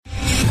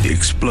The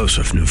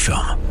explosive new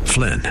film,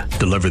 Flynn,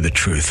 deliver the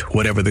truth,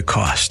 whatever the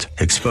cost.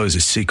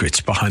 Exposes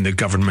secrets behind the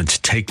government's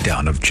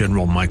takedown of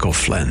General Michael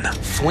Flynn.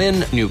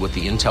 Flynn knew what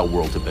the intel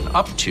world had been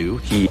up to.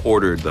 He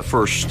ordered the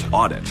first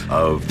audit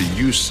of the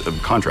use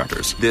of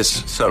contractors.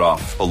 This set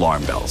off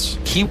alarm bells.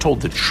 He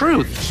told the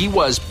truth. He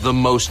was the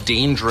most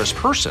dangerous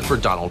person for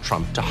Donald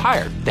Trump to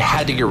hire. They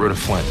had to get rid of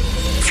Flynn.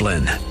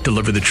 Flynn,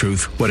 deliver the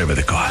truth, whatever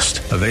the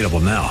cost. Available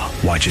now.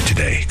 Watch it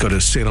today. Go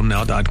to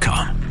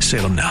salemnow.com.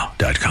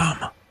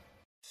 salemnow.com.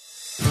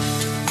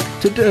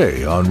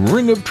 Today on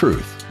Ring of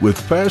Truth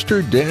with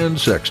Pastor Dan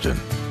Sexton.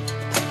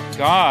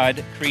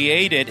 God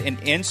created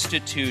and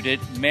instituted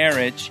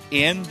marriage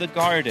in the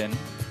garden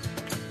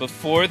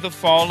before the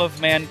fall of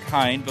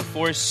mankind,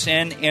 before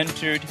sin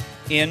entered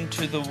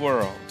into the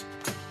world.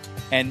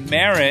 And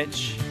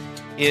marriage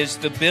is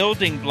the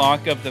building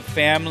block of the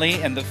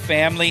family, and the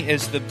family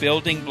is the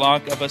building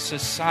block of a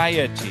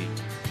society.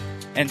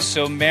 And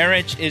so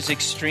marriage is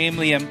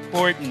extremely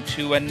important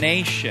to a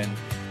nation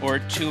or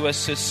to a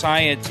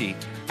society.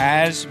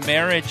 As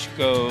marriage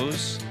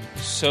goes,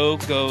 so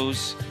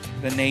goes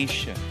the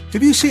nation.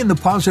 Have you seen the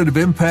positive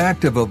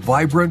impact of a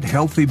vibrant,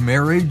 healthy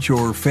marriage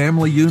or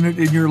family unit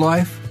in your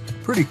life?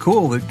 Pretty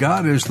cool that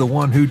God is the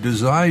one who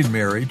designed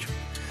marriage.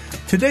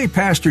 Today,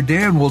 Pastor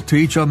Dan will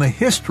teach on the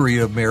history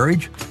of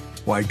marriage,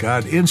 why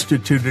God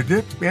instituted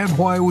it, and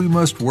why we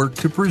must work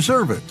to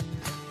preserve it.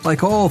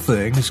 Like all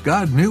things,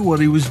 God knew what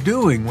He was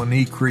doing when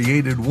He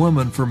created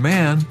woman for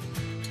man.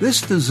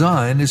 This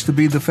design is to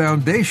be the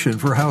foundation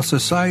for how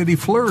society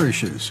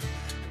flourishes.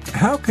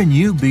 How can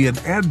you be an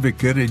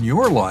advocate in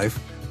your life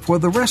for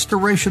the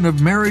restoration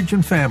of marriage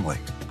and family?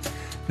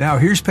 Now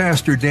here's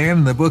Pastor Dan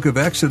in the book of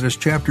Exodus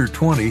chapter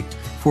 20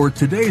 for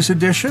today's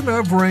edition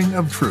of Ring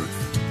of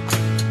Truth.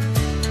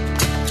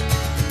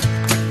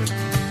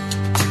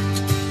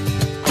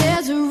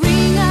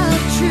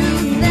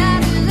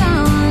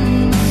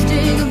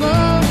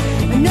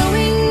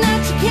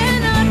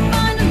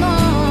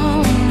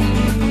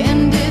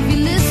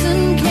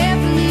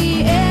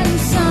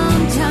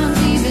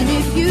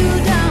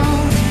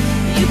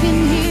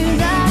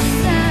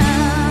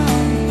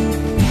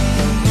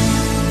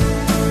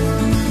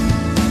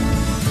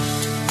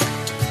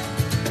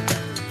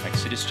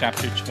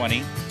 Chapter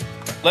 20.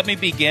 Let me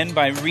begin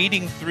by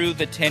reading through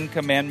the Ten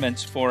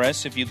Commandments for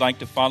us, if you'd like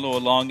to follow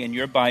along in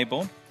your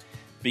Bible,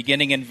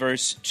 beginning in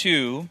verse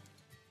 2.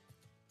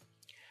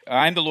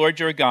 I am the Lord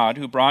your God,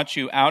 who brought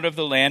you out of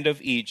the land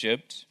of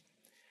Egypt,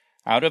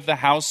 out of the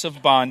house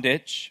of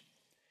bondage.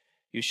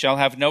 You shall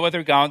have no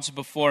other gods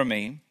before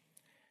me.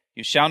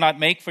 You shall not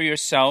make for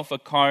yourself a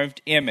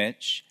carved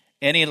image,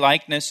 any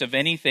likeness of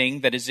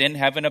anything that is in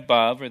heaven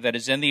above, or that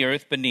is in the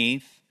earth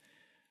beneath,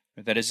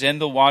 or that is in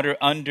the water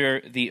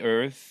under the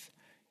earth.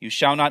 You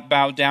shall not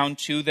bow down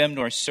to them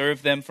nor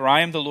serve them, for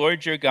I am the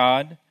Lord your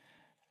God,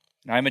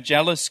 and I am a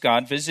jealous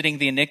God, visiting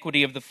the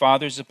iniquity of the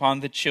fathers upon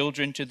the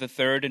children to the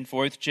third and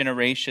fourth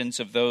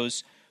generations of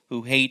those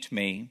who hate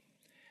me,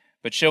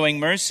 but showing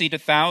mercy to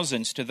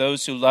thousands, to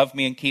those who love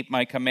me and keep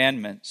my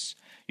commandments.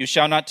 You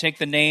shall not take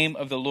the name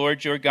of the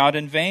Lord your God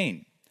in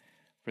vain,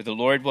 for the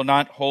Lord will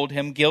not hold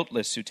him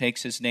guiltless who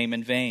takes his name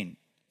in vain.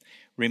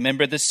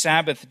 Remember the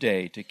Sabbath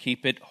day to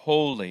keep it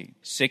holy.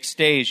 6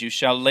 days you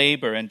shall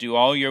labor and do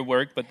all your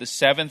work, but the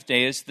seventh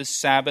day is the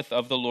Sabbath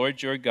of the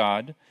Lord your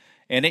God.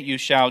 In it you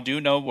shall do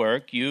no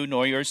work, you,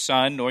 nor your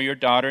son, nor your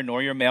daughter,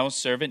 nor your male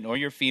servant, nor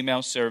your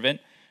female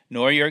servant,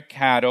 nor your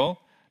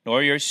cattle,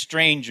 nor your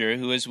stranger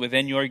who is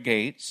within your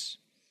gates.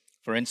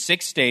 For in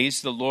 6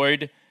 days the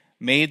Lord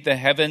made the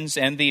heavens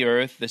and the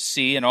earth, the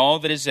sea, and all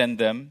that is in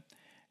them,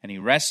 and he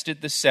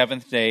rested the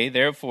seventh day.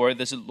 Therefore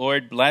the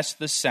Lord blessed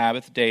the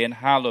Sabbath day and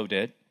hallowed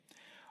it.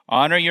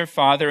 Honor your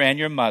father and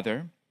your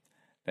mother,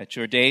 that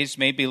your days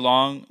may be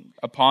long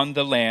upon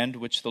the land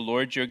which the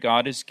Lord your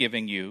God is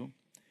giving you.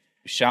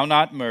 You shall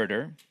not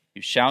murder.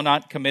 You shall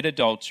not commit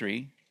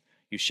adultery.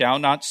 You shall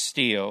not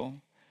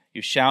steal.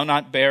 You shall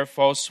not bear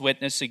false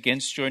witness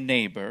against your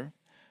neighbor.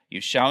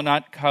 You shall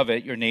not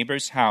covet your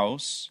neighbor's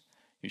house.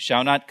 You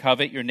shall not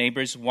covet your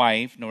neighbor's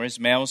wife, nor his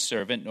male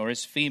servant, nor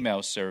his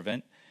female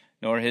servant,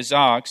 nor his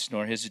ox,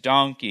 nor his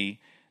donkey,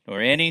 nor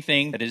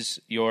anything that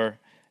is your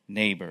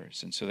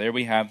neighbor's. And so there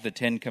we have the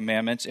Ten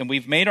Commandments. And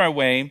we've made our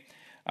way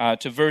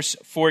to verse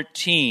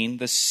 14,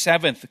 the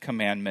seventh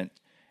commandment.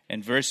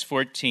 In verse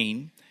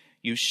 14,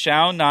 you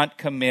shall not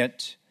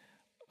commit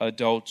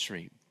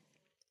adultery.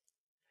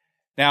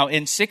 Now,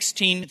 in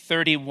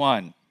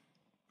 1631,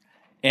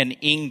 in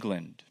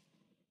England,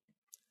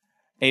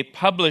 a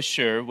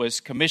publisher was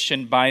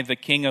commissioned by the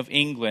King of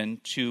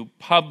England to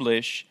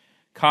publish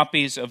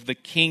copies of the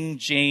King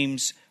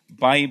James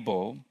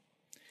Bible,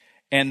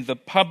 and the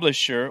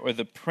publisher or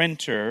the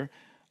printer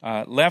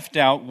left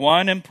out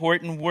one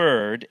important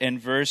word in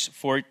verse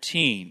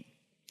 14.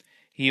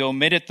 He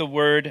omitted the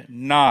word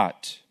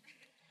not.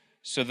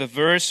 So the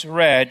verse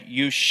read,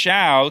 you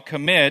shall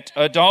commit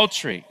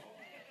adultery.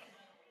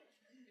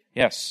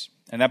 Yes,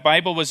 and that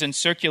Bible was in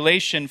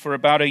circulation for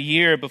about a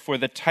year before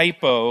the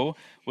typo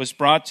was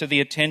brought to the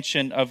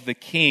attention of the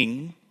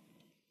king.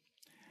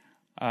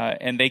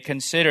 and they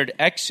considered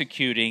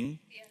executing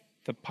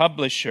the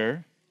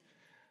publisher.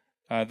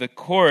 The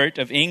court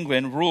of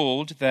England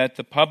ruled that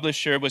the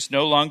publisher was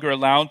no longer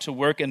allowed to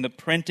work in the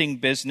printing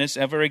business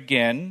ever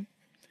again,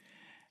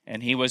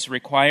 and he was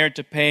required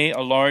to pay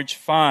a large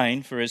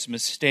fine for his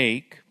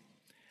mistake.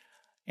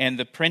 And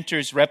the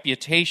printer's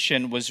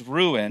reputation was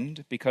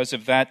ruined because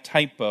of that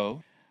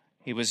typo.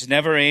 He was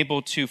never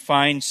able to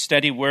find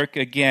steady work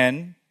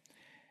again,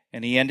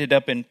 and he ended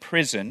up in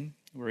prison,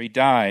 where he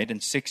died in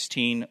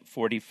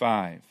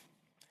 1645.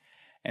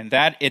 And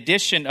that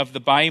edition of the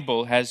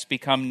Bible has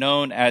become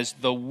known as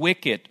the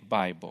Wicket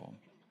Bible.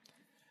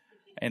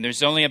 And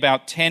there's only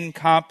about 10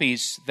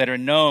 copies that are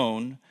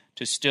known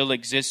to still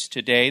exist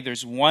today.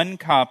 There's one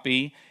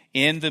copy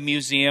in the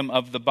Museum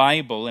of the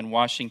Bible in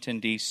Washington,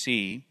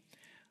 D.C.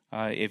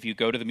 If you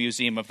go to the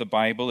Museum of the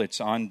Bible,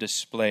 it's on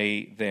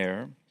display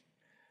there.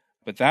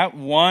 But that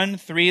one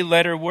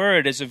 3-letter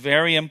word is a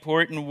very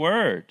important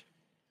word.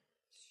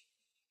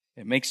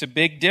 It makes a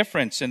big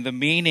difference in the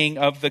meaning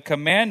of the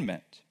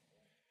commandment.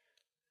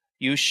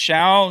 You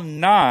shall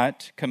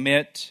not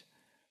commit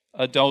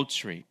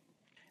adultery.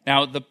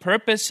 Now, the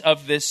purpose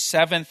of this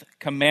 7th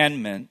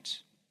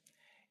commandment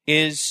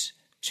is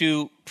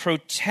to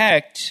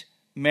protect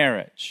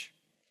marriage.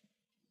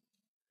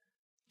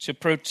 To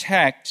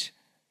protect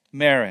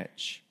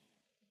marriage.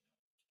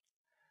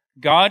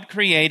 God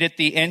created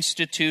the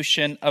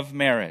institution of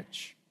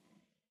marriage.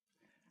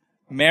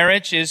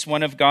 Marriage is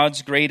one of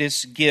God's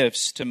greatest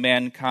gifts to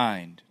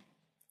mankind.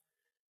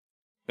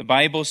 The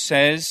Bible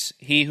says,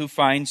 "He who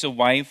finds a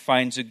wife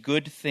finds a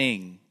good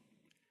thing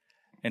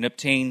and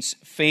obtains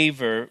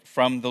favor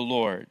from the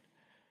Lord."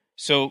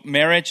 So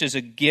marriage is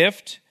a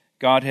gift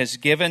God has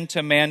given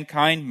to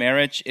mankind.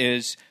 Marriage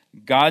is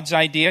God's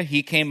idea.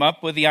 He came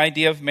up with the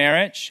idea of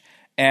marriage,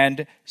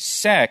 and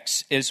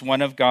sex is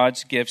one of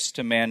God's gifts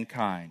to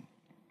mankind.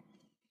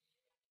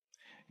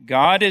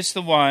 God is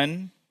the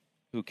one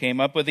who came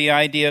up with the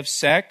idea of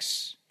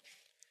sex,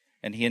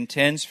 and he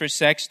intends for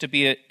sex to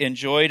be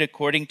enjoyed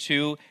according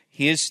to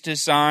his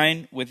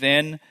design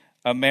within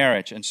a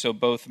marriage. And so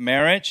both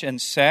marriage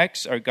and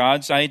sex are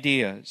God's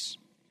ideas.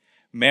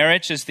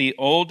 Marriage is the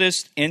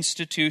oldest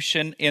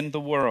institution in the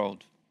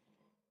world.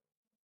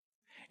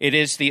 It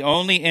is the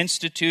only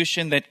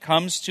institution that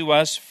comes to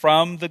us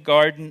from the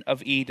Garden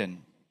of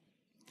Eden.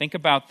 Think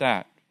about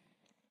that.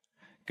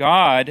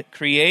 God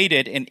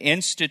created and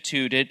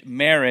instituted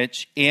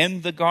marriage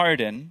in the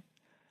garden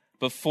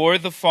before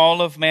the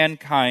fall of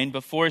mankind,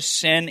 before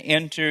sin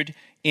entered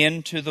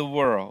into the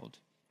world.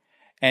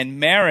 And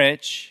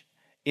marriage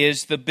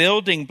is the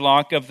building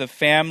block of the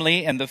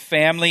family, and the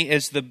family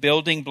is the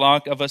building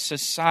block of a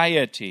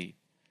society.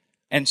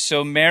 And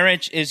so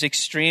marriage is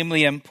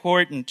extremely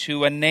important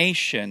to a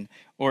nation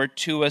or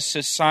to a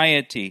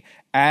society.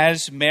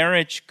 As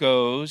marriage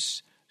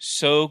goes,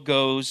 so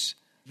goes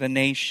the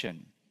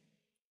nation.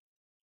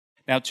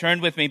 Now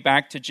turn with me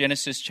back to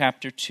Genesis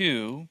chapter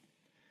 2,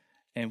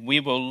 and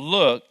we will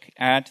look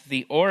at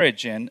the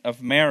origin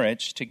of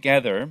marriage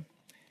together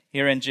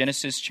here in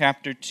Genesis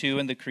chapter 2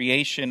 in the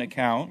creation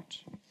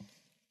account.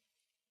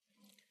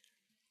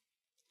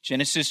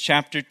 Genesis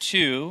chapter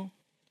 2.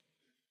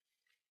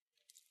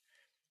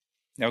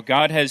 Now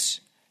God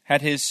has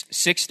had his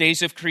 6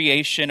 days of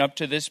creation up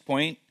to this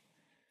point.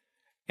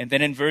 And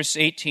then in verse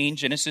 18,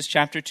 Genesis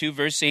chapter 2,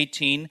 verse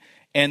 18,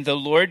 "And the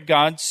Lord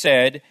God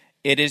said,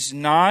 it is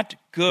not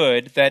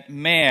good that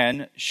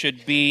man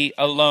should be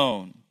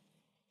alone.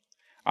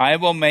 I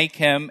will make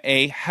him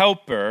a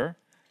helper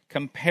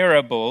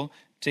comparable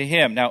to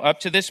him." Now, up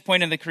to this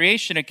point in the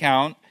creation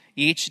account,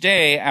 each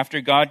day after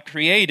God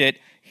created,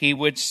 he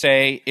would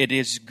say, "It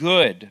is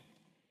good."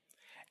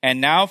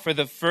 And now, for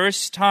the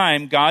first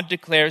time, God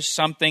declares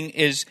something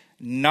is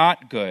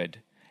not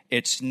good.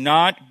 It's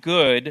not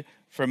good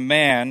for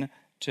man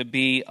to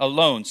be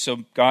alone.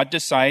 So God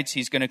decides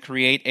he's going to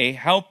create a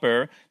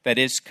helper that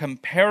is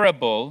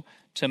comparable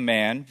to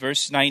man.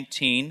 Verse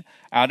 19,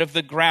 "Out of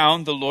the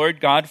ground the Lord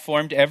God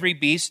formed every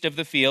beast of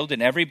the field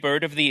and every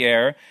bird of the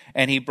air,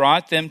 and he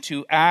brought them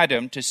to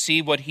Adam to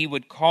see what he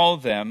would call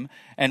them.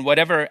 And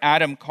whatever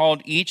Adam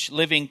called each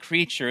living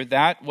creature,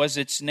 that was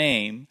its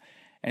name.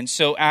 And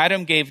so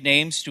Adam gave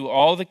names to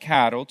all the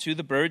cattle, to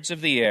the birds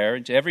of the air,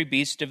 and to every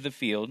beast of the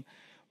field.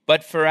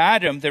 But for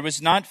Adam there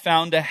was not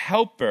found a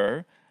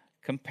helper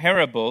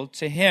comparable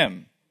to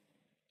him.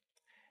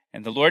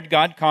 And the Lord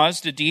God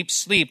caused a deep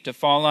sleep to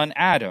fall on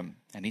Adam,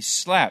 and he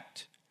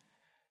slept.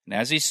 And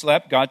as he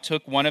slept, God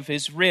took one of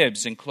his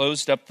ribs and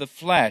closed up the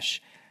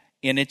flesh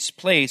in its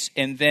place.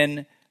 And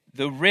then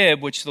the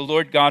rib which the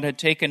Lord God had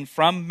taken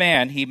from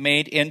man, he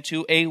made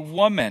into a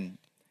woman,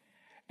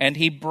 and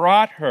he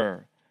brought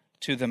her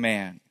to the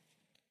man.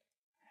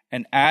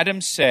 And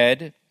Adam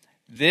said,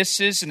 'This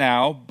is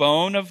now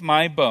bone of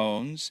my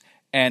bones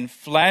and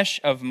flesh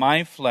of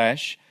my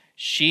flesh.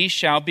 She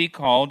shall be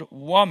called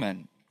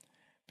woman,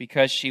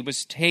 because she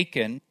was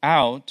taken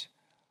out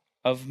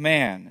of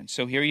man.'" And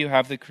so here you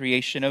have the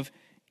creation of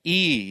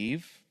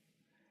Eve.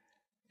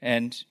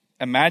 And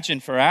imagine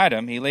for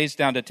Adam, he lays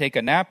down to take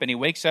a nap and he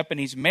wakes up and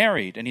he's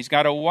married and he's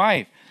got a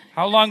wife.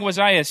 How long was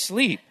I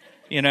asleep?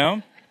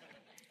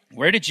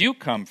 Where did you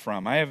come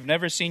from? I have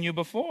never seen you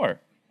before.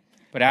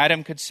 But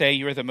Adam could say,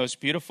 you're the most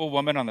beautiful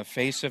woman on the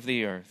face of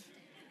the earth.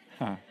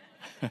 Huh.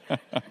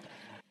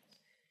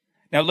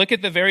 Now look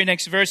at the very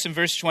next verse in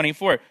verse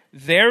 24.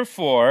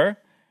 Therefore,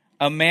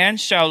 a man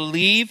shall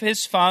leave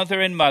his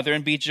father and mother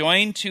and be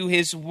joined to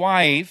his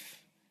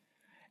wife,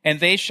 and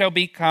they shall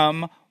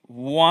become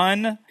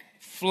one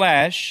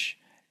flesh.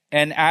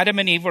 And Adam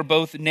and Eve were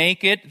both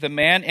naked, the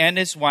man and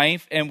his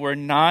wife, and were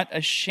not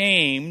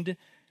ashamed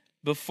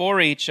before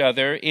each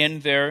other in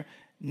their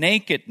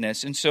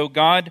nakedness. And so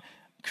God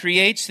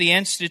creates the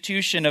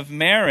institution of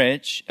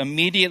marriage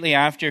immediately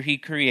after he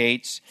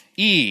creates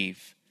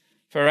Eve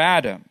for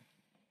Adam.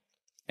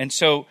 And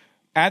so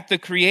at the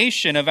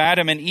creation of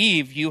Adam and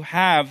Eve, you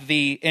have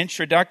the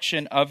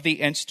introduction of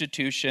the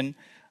institution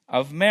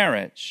of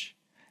marriage.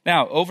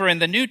 Now, over in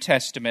the New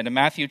Testament, in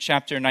Matthew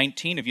chapter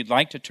 19, if you'd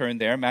like to turn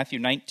there, Matthew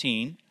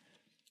 19.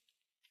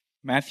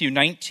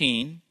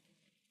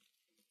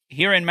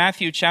 Here in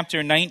Matthew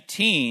chapter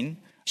 19,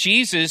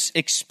 Jesus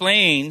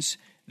explains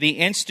the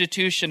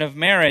institution of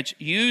marriage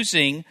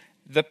using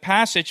the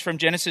passage from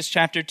Genesis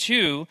chapter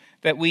 2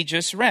 that we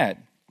just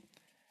read.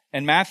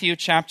 In Matthew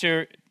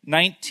chapter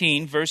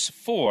 19, verse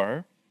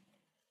 4,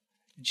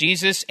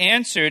 Jesus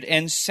answered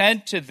and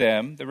said to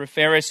them, the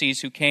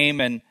Pharisees who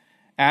came and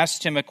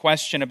asked him a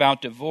question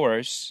about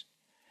divorce.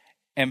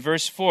 And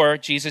verse 4,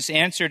 Jesus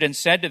answered and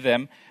said to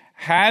them,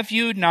 have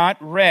you not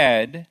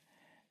read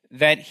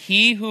that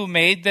he who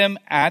made them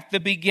at the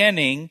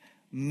beginning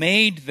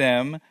made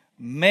them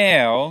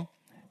male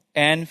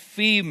and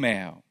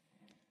female?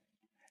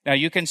 Now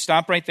you can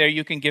stop right there.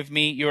 You can give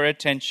me your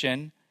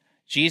attention.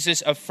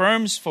 Jesus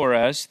affirms for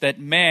us that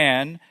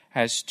man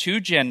has two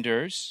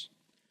genders,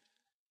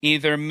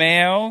 either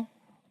male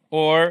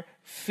or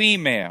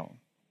female.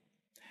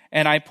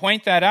 And I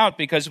point that out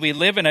because we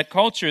live in a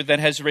culture that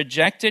has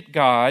rejected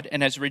God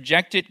and has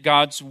rejected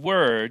God's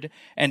word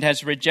and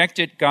has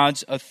rejected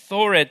God's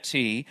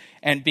authority.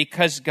 And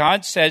because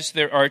God says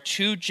there are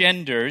two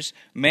genders,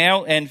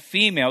 male and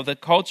female, the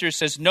culture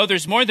says, no,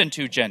 there's more than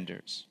two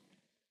genders.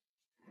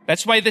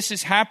 That's why this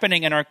is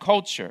happening in our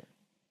culture.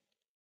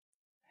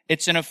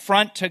 It's an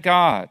affront to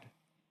God.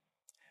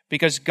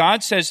 Because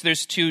God says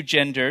there's two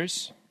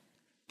genders,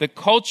 the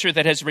culture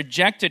that has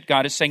rejected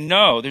God is saying,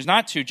 no, there's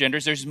not two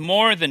genders, there's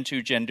more than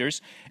two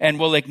genders, and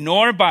will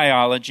ignore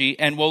biology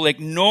and will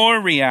ignore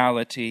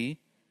reality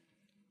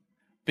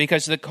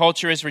because the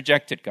culture has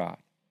rejected God.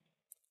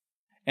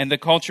 And the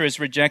culture has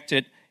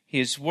rejected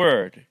his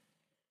word.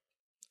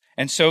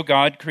 And so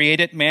God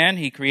created man.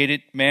 He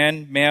created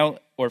man, male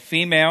or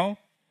female.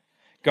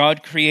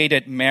 God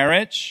created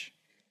marriage.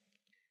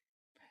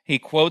 He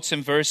quotes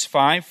in verse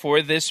 5,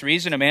 for this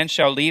reason a man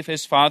shall leave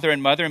his father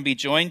and mother and be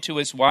joined to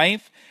his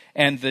wife,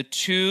 and the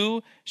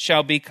two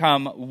shall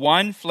become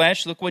one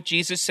flesh. Look what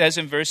Jesus says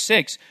in verse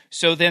 6.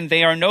 So then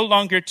they are no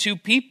longer two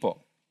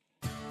people,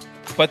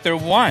 but they're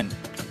one.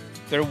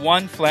 They're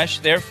one flesh.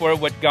 Therefore,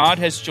 what God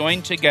has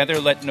joined together,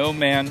 let no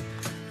man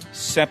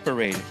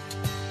separate it.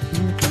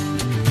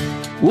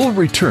 We'll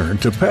return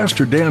to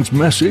Pastor Dan's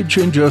message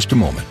in just a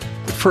moment.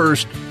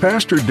 First,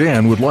 Pastor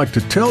Dan would like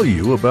to tell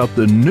you about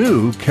the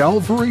new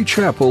Calvary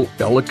Chapel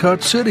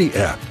Ellicott City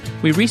app.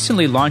 We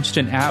recently launched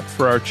an app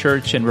for our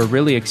church, and we're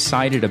really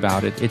excited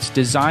about it. It's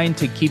designed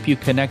to keep you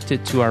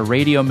connected to our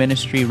radio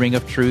ministry, Ring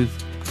of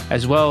Truth,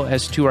 as well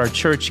as to our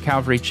church,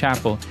 Calvary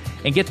Chapel.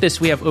 And get this,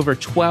 we have over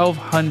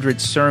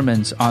 1,200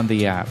 sermons on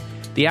the app.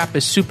 The app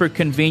is super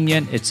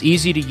convenient, it's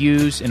easy to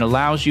use, and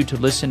allows you to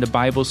listen to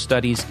Bible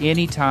studies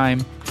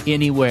anytime,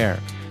 anywhere.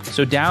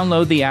 So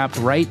download the app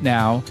right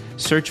now,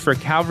 search for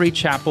Calvary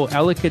Chapel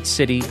Ellicott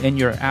City in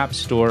your app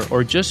store,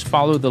 or just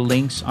follow the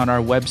links on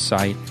our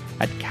website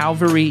at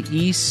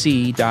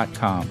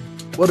calvaryec.com.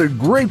 What a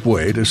great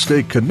way to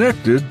stay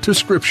connected to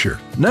Scripture.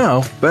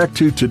 Now, back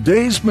to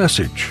today's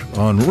message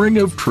on Ring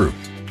of Truth.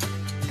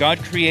 God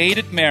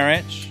created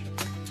marriage,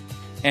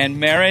 and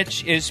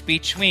marriage is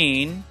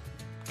between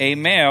a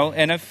male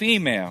and a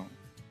female.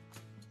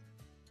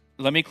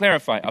 Let me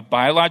clarify, a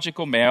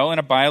biological male and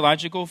a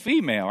biological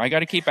female. I got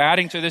to keep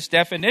adding to this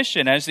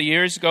definition as the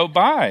years go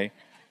by.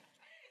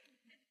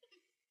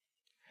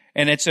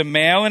 And it's a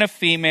male and a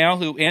female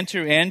who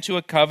enter into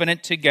a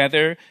covenant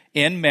together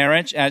in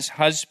marriage as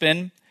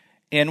husband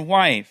and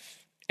wife,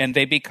 and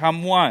they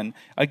become one.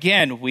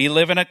 Again, we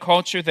live in a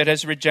culture that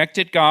has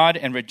rejected God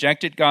and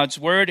rejected God's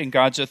word and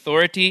God's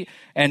authority,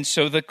 and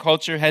so the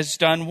culture has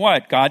done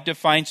what? God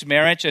defines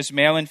marriage as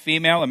male and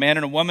female, a man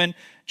and a woman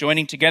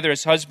joining together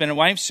as husband and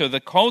wife, so the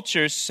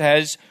culture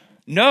says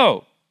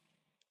no.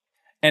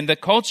 And the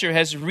culture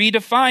has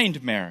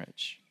redefined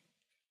marriage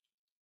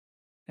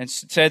and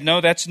said, no,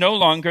 that's no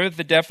longer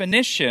the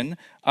definition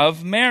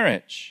of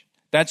marriage.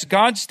 That's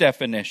God's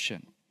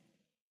definition.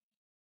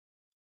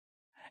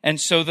 And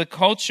so the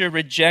culture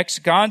rejects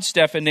God's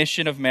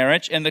definition of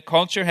marriage, and the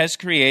culture has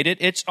created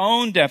its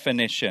own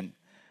definition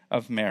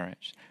of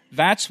marriage.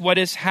 That's what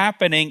is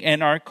happening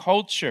in our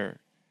culture.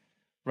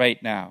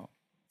 right now.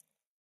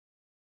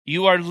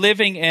 You are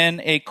living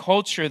in a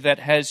culture that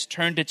has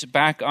turned its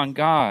back on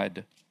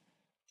God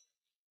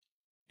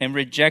and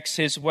rejects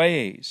his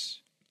ways.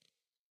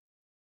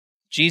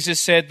 Jesus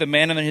said, the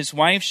man and his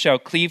wife shall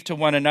cleave to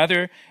one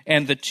another,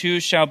 and the two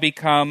shall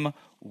become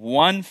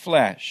one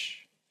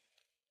flesh.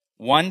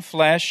 One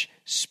flesh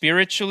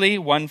spiritually,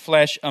 one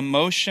flesh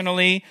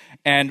emotionally,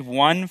 and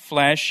one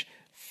flesh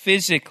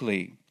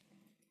physically.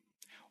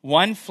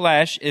 One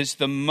flesh is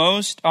the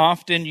most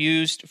often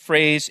used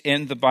phrase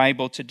in the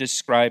Bible to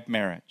describe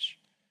marriage.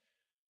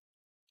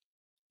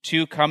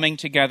 Two coming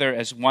together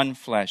as one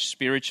flesh,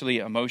 spiritually,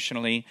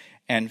 emotionally,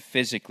 and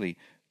physically.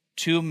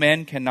 Two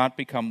men cannot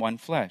become one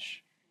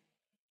flesh.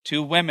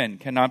 Two women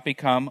cannot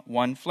become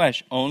one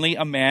flesh. Only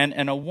a man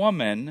and a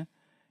woman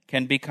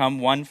can become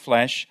one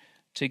flesh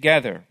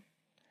together.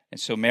 And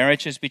so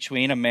marriage is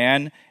between a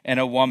man and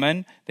a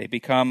woman. They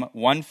become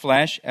one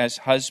flesh as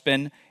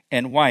husband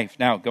and wife.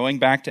 Now, going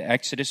back to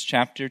Exodus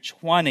chapter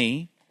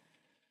 20,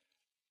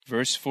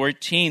 verse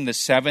 14, the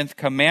seventh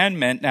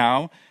commandment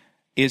now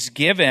is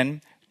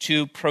given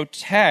to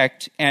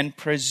protect and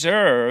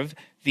preserve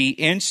the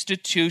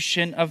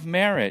institution of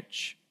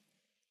marriage.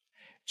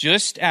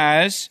 Just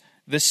as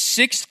the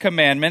sixth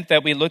commandment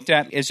that we looked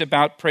at is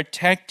about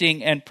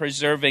protecting and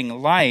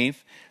preserving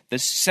life, the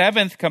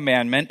seventh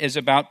commandment is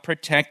about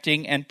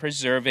protecting and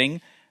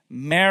preserving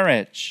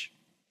marriage.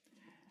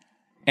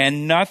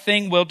 And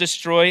nothing will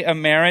destroy a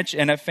marriage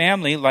and a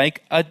family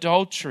like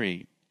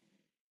adultery.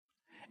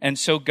 And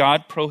so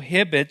God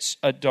prohibits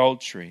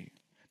adultery.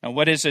 Now,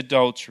 what is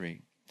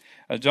adultery?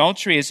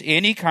 Adultery is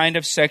any kind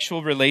of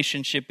sexual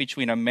relationship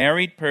between a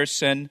married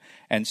person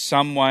and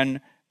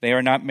someone they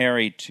are not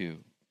married to,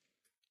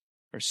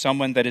 or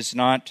someone that is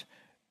not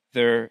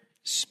their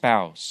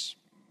spouse.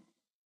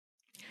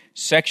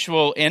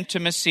 Sexual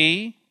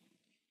intimacy,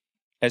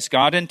 as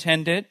God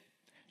intended,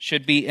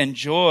 should be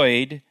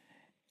enjoyed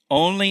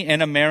only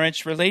in a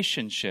marriage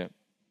relationship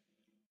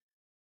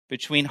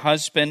between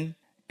husband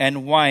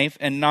and wife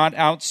and not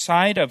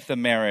outside of the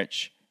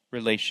marriage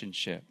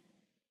relationship.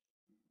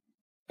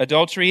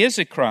 Adultery is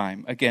a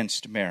crime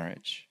against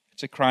marriage.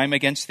 It's a crime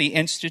against the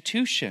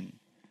institution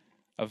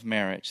of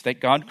marriage that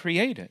God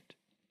created.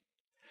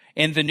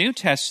 In the New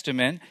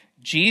Testament,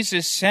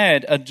 Jesus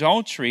said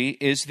adultery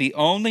is the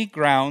only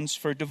grounds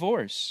for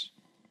divorce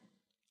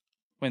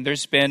when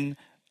there's been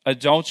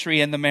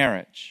adultery in the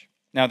marriage.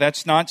 Now,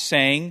 that's not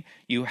saying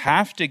you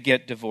have to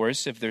get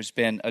divorced if there's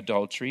been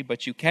adultery,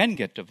 but you can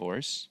get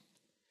divorced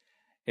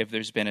if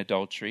there's been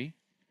adultery.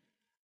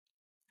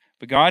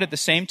 But God, at the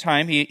same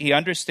time, He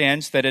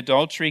understands that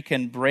adultery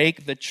can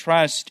break the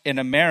trust in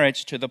a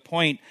marriage to the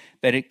point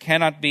that it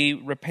cannot be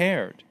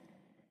repaired,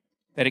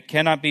 that it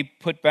cannot be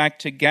put back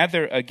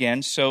together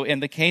again. So in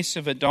the case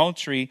of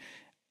adultery,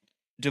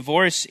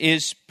 divorce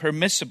is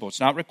permissible. It's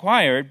not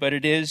required, but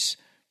it is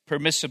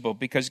permissible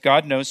because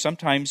God knows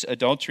sometimes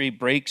adultery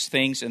breaks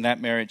things in that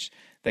marriage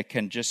that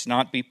can just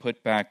not be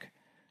put back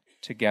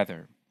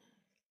together.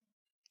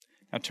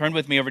 Now turn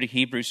with me over to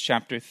Hebrews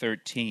chapter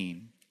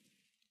 13.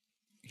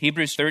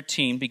 Hebrews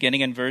 13,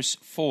 beginning in verse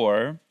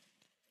 4.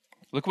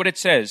 Look what it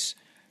says.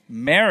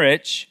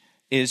 Marriage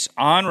is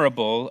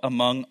honorable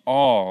among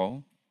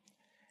all,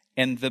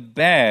 and the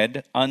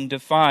bed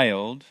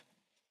undefiled,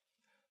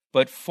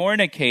 but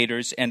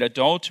fornicators and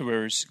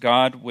adulterers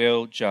God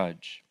will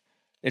judge.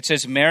 It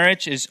says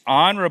marriage is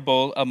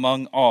honorable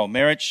among all.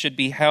 Marriage should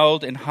be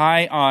held in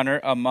high honor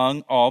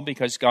among all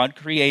because God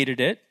created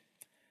it.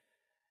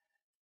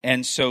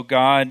 And so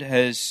God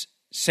has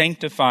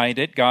sanctified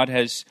it. God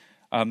has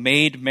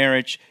made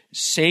marriage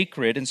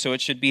sacred, and so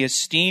it should be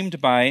esteemed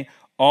by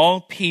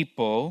all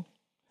people.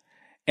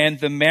 And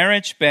the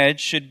marriage bed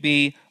should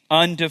be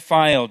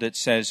undefiled, it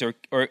says,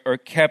 or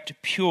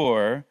kept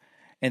pure.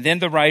 And then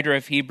the writer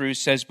of Hebrews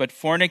says, but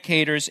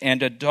fornicators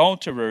and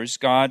adulterers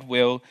God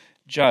will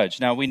judge.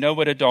 Now, we know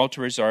what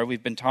adulterers are.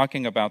 We've been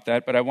talking about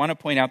that, but I want to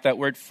point out that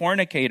word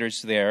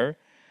fornicators there,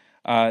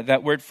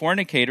 that word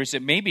fornicators,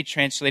 it may be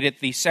translated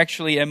the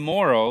sexually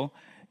immoral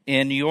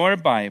in your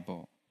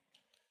Bible.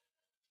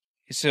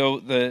 So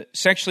the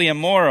sexually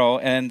immoral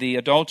and the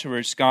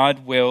adulterers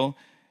God will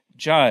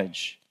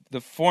judge.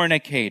 The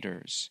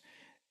fornicators.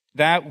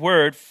 That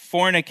word,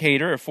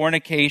 fornicator or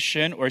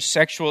fornication or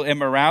sexual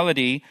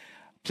immorality,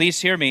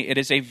 please hear me, it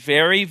is a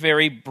very,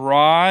 very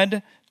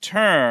broad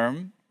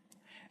term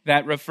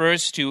that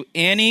refers to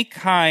any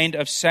kind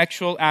of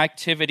sexual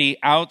activity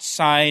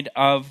outside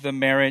of the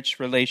marriage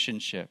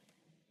relationship.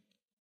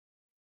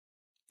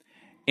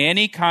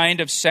 Any kind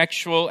of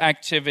sexual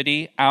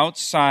activity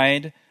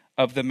outside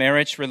of the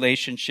marriage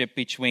relationship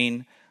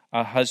between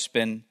a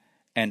husband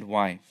and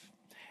wife.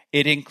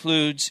 It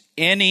includes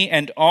any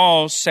and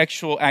all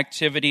sexual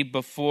activity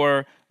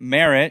before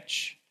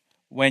marriage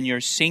when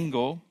you're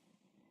single.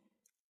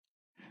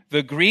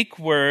 The Greek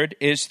word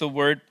is the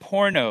word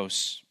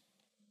pornos,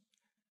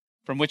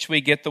 from which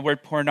we get the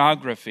word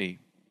pornography.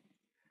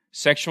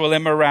 Sexual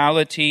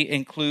immorality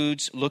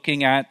includes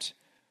looking at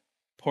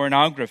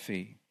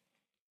pornography.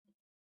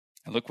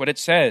 And look what it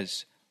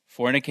says.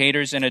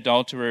 Fornicators and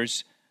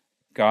adulterers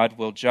God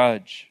will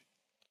judge.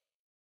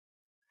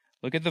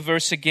 Look at the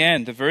verse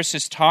again. The verse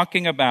is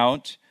talking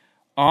about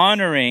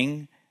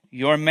honoring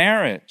your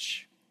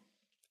marriage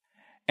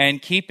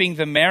and keeping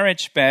the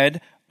marriage bed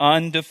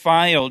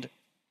undefiled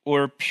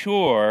or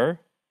pure.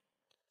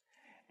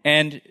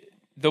 And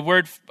the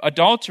word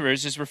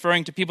adulterers is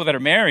referring to people that are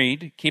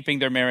married, keeping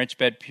their marriage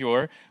bed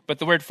pure, but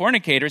the word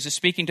fornicators is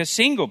speaking to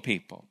single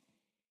people.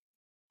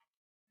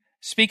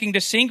 Speaking to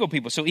single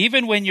people. So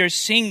even when you're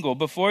single,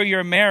 before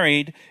you're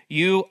married,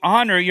 you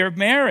honor your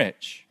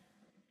marriage.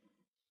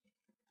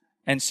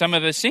 And some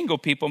of the single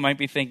people might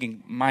be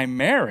thinking, my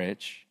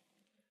marriage?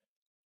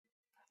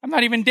 I'm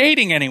not even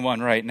dating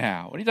anyone right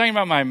now. What are you talking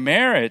about, my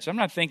marriage? I'm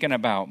not thinking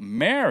about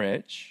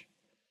marriage.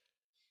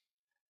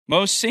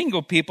 Most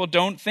single people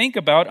don't think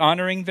about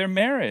honoring their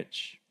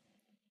marriage.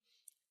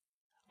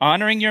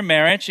 Honoring your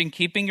marriage and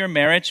keeping your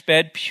marriage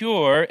bed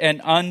pure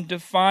and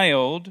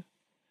undefiled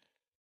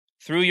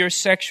through your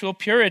sexual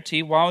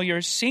purity while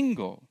you're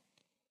single.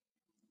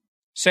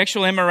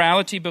 Sexual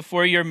immorality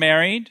before you're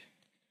married,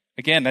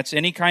 again, that's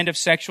any kind of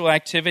sexual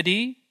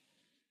activity.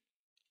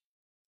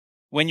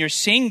 When you're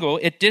single,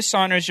 it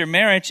dishonors your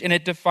marriage and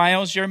it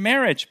defiles your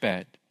marriage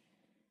bed.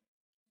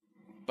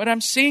 But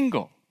I'm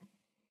single.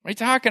 What are you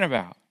talking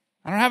about?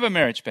 I don't have a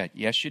marriage bed.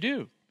 Yes, you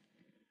do.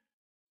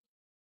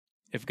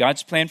 If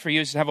God's plan for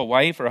you is to have a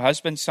wife or a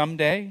husband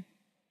someday,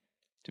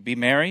 to be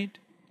married,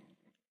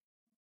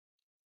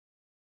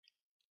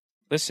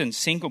 listen,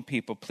 single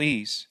people,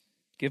 please,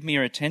 give me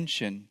your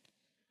attention.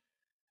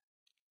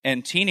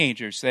 And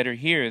teenagers that are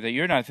here, that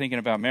you're not thinking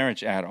about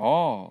marriage at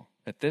all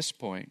at this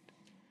point.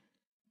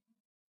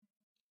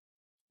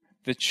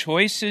 The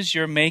choices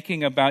you're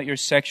making about your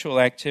sexual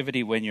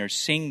activity when you're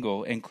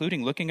single,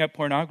 including looking at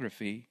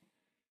pornography,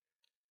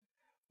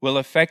 will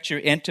affect your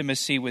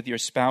intimacy with your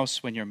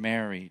spouse when you're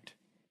married.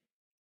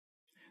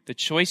 The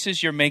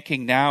choices you're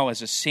making now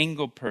as a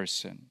single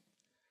person,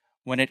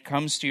 when it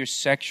comes to your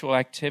sexual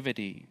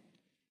activity,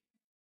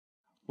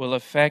 will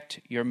affect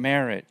your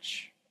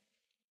marriage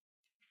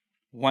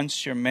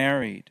once you're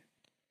married.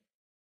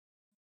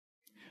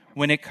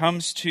 When it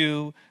comes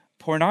to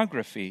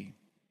pornography,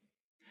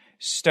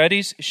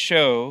 studies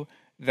show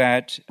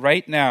that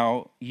right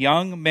now,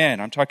 young men,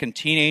 I'm talking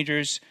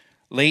teenagers,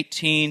 late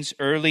teens,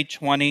 early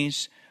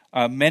 20s,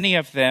 many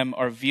of them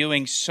are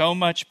viewing so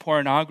much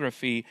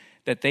pornography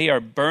that they are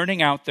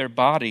burning out their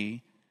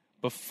body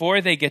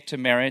before they get to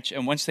marriage.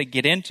 And once they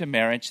get into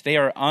marriage, they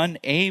are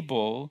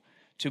unable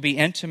to be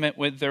intimate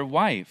with their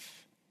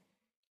wife.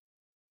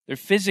 They're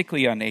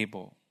physically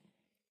unable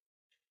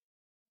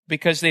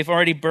because they've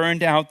already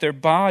burned out their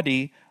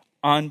body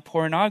on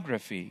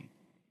pornography.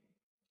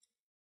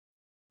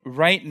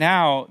 Right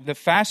now, the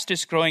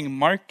fastest growing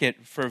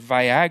market for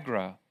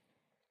Viagra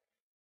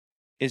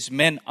is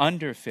men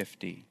under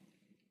 50.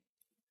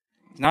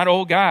 Not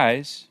old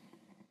guys.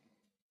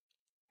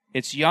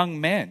 It's young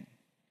men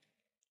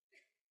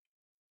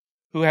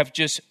who have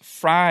just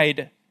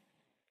fried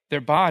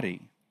their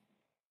body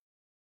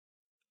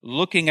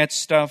looking at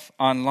stuff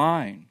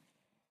online.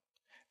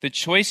 The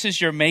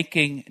choices you're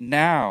making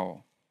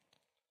now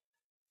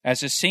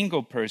as a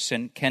single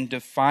person can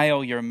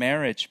defile your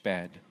marriage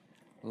bed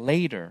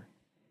later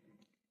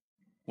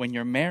when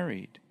you're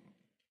married.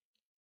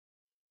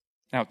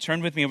 Now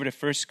turn with me over to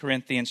 1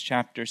 Corinthians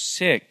chapter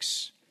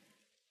 6.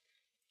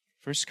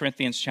 1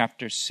 Corinthians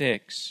chapter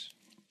 6.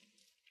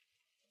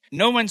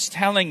 No one's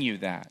telling you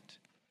that.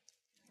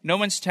 No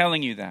one's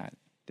telling you that.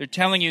 They're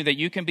telling you that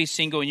you can be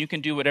single and you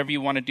can do whatever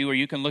you want to do, or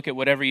you can look at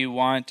whatever you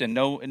want, and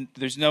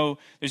there's no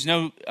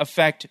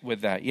effect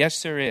with that.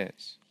 Yes, there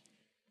is.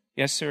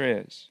 Yes, there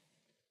is.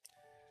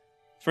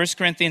 1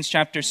 Corinthians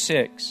chapter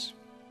 6.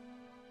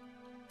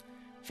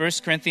 1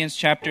 Corinthians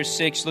chapter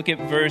 6, look at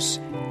verse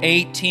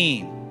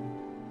 18.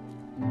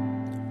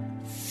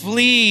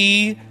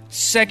 Flee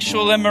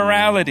sexual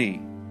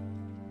immorality.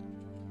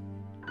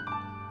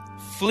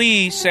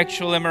 Flee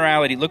sexual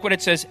immorality. Look what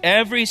it says.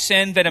 Every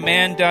sin that a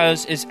man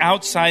does is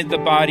outside the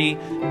body,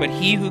 but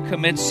he who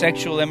commits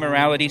sexual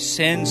immorality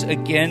sins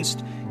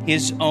against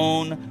his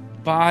own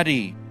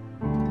body.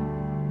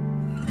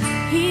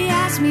 He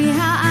asked me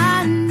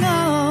how I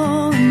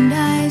know, and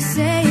I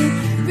say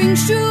it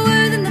rings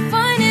truer than the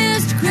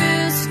finest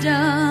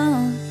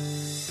crystal.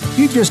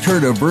 You just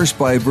heard a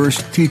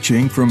verse-by-verse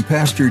teaching from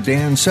Pastor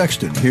Dan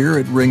Sexton here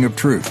at Ring of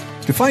Truth.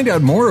 To find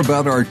out more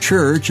about our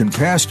church and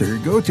pastor,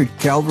 go to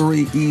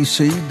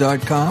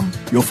calvaryec.com.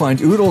 You'll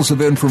find oodles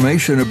of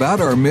information about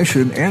our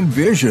mission and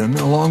vision,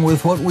 along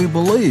with what we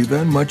believe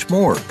and much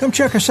more. Come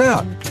check us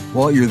out.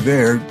 While you're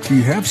there, do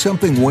you have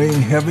something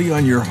weighing heavy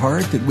on your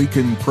heart that we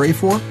can pray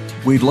for?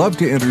 We'd love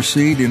to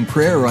intercede in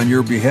prayer on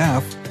your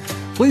behalf.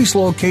 Please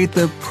locate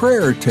the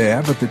prayer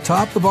tab at the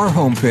top of our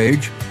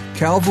homepage,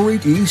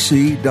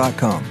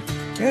 calvaryec.com,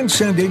 and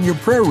send in your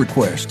prayer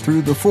request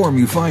through the form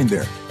you find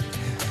there.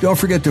 Don't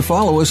forget to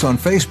follow us on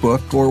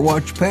Facebook or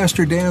watch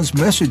Pastor Dan's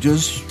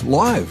messages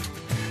live.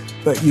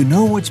 But you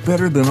know what's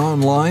better than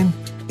online?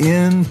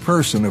 In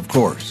person, of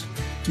course.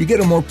 You get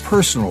a more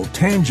personal,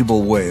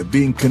 tangible way of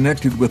being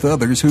connected with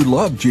others who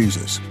love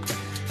Jesus.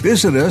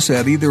 Visit us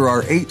at either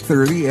our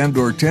 8:30 and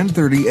or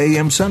 10:30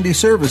 a.m. Sunday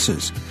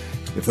services.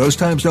 If those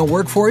times don't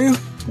work for you,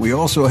 we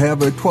also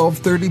have a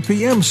 12:30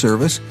 p.m.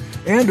 service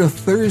and a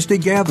Thursday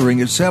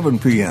gathering at 7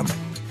 p.m.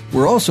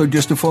 We're also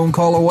just a phone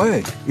call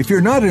away. If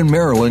you're not in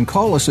Maryland,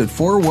 call us at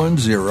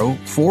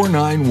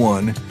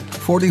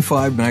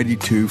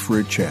 410-491-4592 for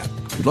a chat.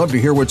 We'd love to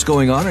hear what's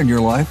going on in your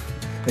life.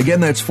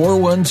 Again, that's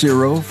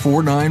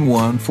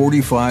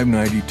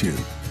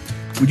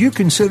 410-491-4592. Would you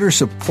consider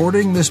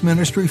supporting this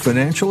ministry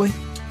financially?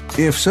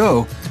 If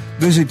so,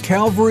 visit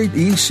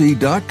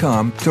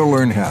calvaryec.com to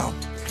learn how.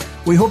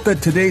 We hope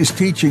that today's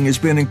teaching has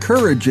been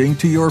encouraging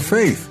to your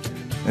faith.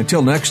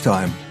 Until next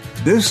time,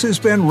 this has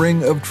been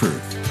Ring of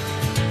Truth.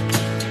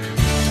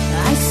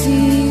 I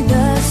see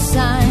the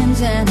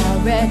signs and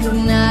I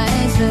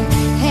recognize the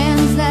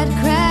hands that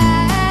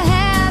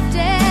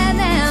crafted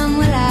them.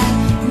 Well,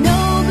 I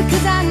know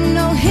because I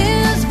know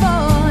His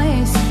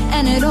voice,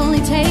 and it only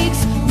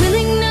takes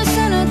willingness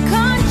and a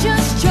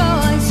conscious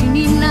choice. You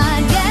need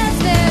not guess,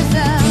 there's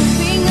a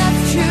ring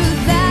of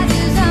truth that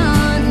is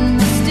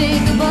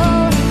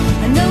unmistakable,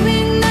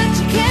 knowing that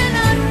you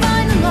cannot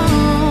find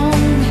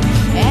alone.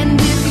 And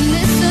if you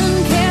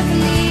listen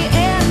carefully,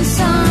 and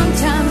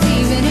sometimes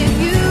even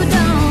if you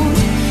don't,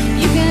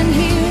 you can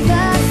hear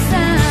the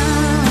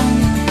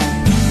sound.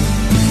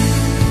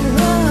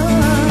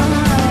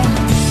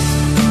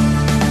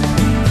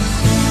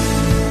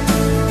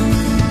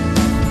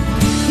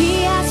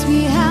 He asked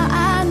me how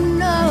I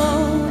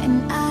know,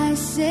 and I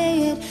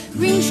say it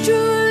rings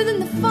truer than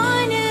the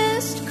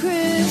finest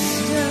crystal.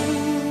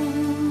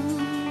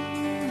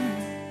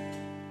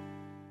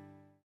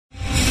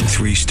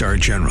 3-star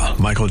General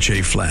Michael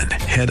J. Flynn,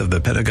 head of the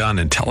Pentagon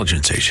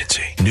Intelligence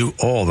Agency, knew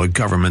all the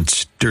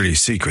government's dirty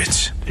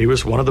secrets. He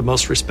was one of the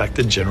most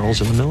respected generals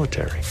in the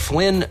military.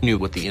 Flynn knew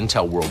what the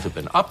intel world had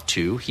been up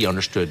to. He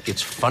understood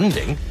its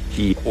funding.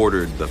 He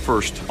ordered the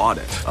first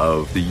audit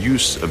of the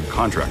use of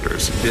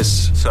contractors.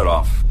 This set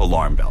off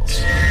alarm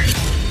bells.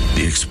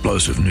 The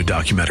explosive new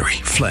documentary,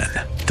 Flynn,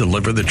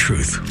 Deliver the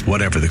Truth,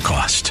 Whatever the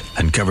Cost,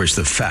 uncovers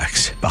the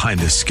facts behind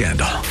this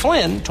scandal.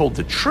 Flynn told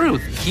the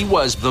truth. He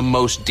was the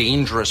most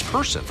dangerous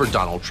person for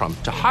Donald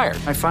Trump to hire.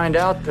 I find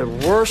out the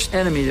worst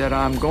enemy that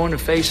I'm going to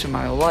face in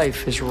my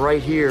life is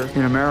right here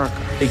in America.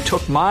 They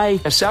took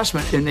my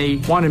assessment and they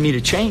wanted me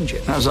to change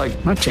it. And I was like,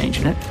 I'm not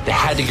changing it. They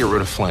had to get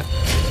rid of Flynn.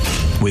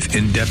 With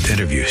in-depth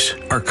interviews,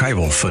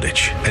 archival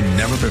footage, and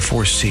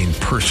never-before-seen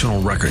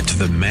personal records of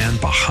the man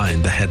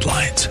behind the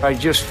headlines. I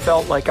just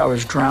felt like I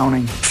was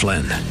drowning.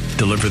 Flynn,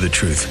 Deliver the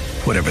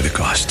Truth, Whatever the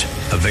Cost.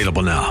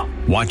 Available now.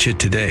 Watch it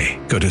today.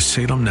 Go to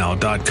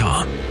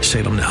salemnow.com.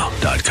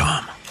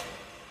 salemnow.com.